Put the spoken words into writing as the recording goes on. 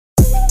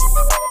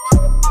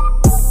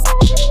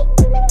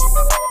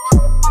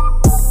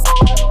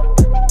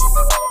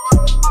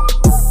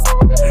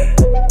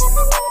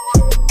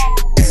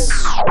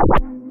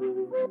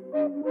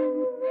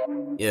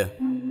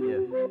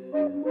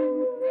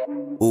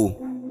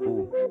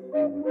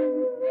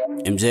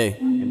MJ.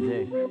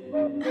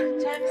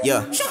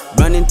 Yeah,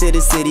 running to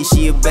the city,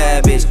 she a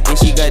bad bitch. And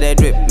she got that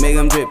drip, make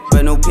 'em drip,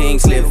 but no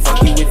pink slip.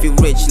 Fuck you if you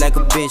rich like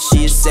a bitch,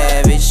 she a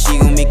savage. She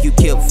gon' make you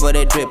kill for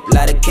that drip,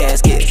 lot of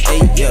casket.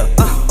 Hey, yeah,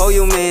 hold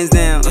your mans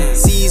down,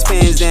 see his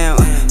pants down.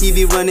 He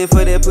be running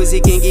for that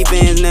pussy, can't keep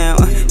bands now.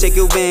 Check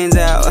your bands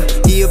out,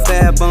 he a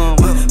bad bum.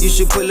 You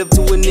should pull up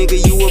to a nigga,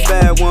 you a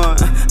bad one.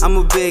 I'm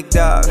a big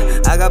dog,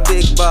 I got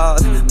big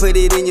balls. Put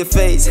it in your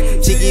face,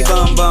 cheeky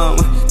bum bum.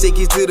 Take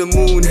you to the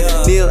moon,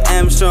 Neil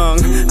Armstrong.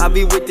 I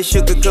be with the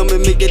sugar, come and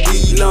make it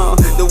D long.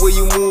 The way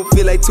you move,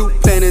 feel like two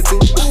planet two.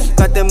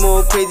 Got them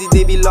all crazy,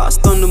 they be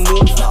lost on the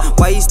move.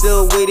 Why you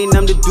still waiting?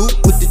 I'm the dude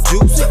with the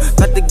juice.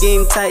 Got the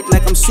game tight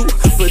like I'm super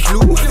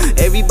glue.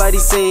 Everybody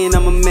saying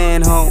I'm a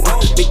man hoe.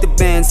 Make the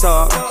band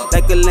talk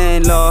like a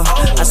landlord.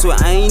 I swear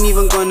I ain't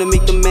even gonna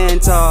make the man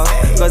talk,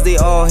 cause they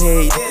all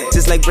hate,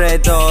 just like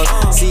Brad Dog.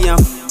 See, I'm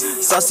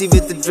saucy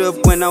with the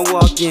drip when I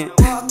walk in.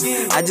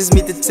 I just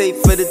meet the tape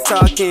for the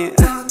talking.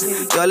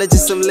 Y'all are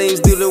just some lames,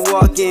 do the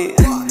walking.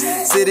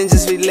 Sit and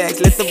just relax,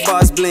 let the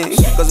boss blink.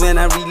 Cause when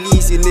I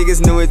release, you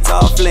niggas know it's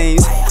all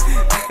flames.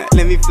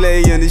 Let me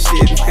play on the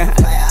shit.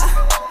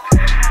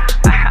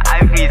 I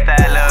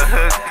freestyle a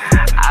hook,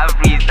 I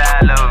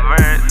freestyle a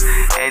verse,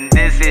 and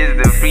this is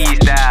the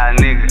freestyle,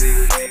 nigga.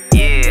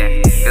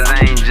 Yeah, cause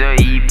I enjoy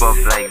hip-hop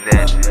like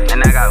that,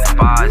 and I got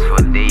bars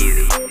for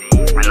days.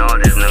 And all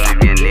these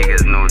Namibian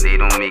niggas know they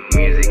don't make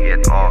music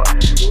at all.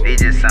 They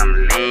just some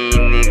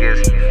lame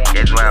niggas.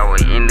 That's why our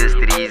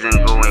industry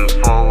isn't going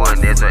forward.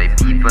 That's why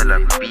people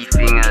are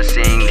beefing us,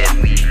 saying that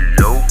we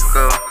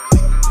local.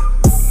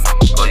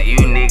 Cause you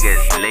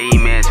niggas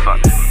lame as fuck.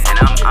 And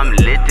I'm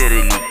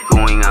literally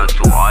going out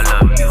to all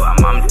of you.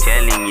 I'm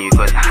telling you,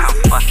 cause I'm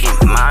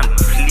fucking, man,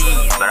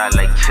 please, but I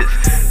like just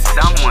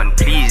someone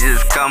please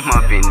just come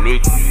up and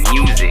make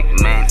music,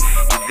 man.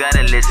 You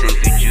gotta listen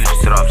to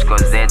Juice Drops,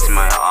 cause that's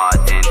my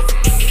art. And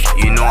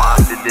you know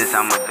after this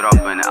I'ma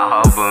drop an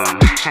album.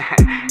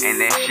 And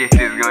that shit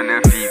is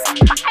gonna be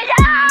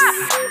fire.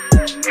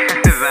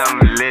 Cause I'm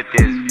lit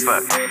as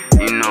fuck,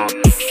 you know.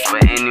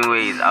 But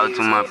anyways, out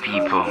to my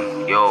people,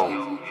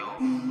 yo,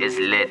 it's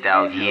lit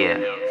out here.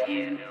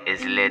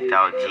 It's lit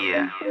out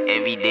here.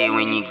 Every day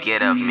when you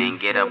get up, man,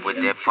 get up with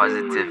that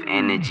positive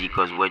energy,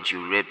 cause what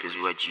you rip is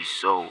what you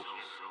sow.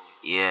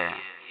 Yeah,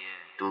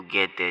 do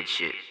get that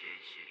shit.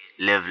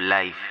 Live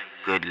life,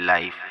 good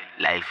life.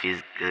 Life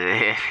is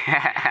good.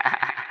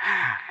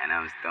 And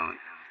I'm stoned.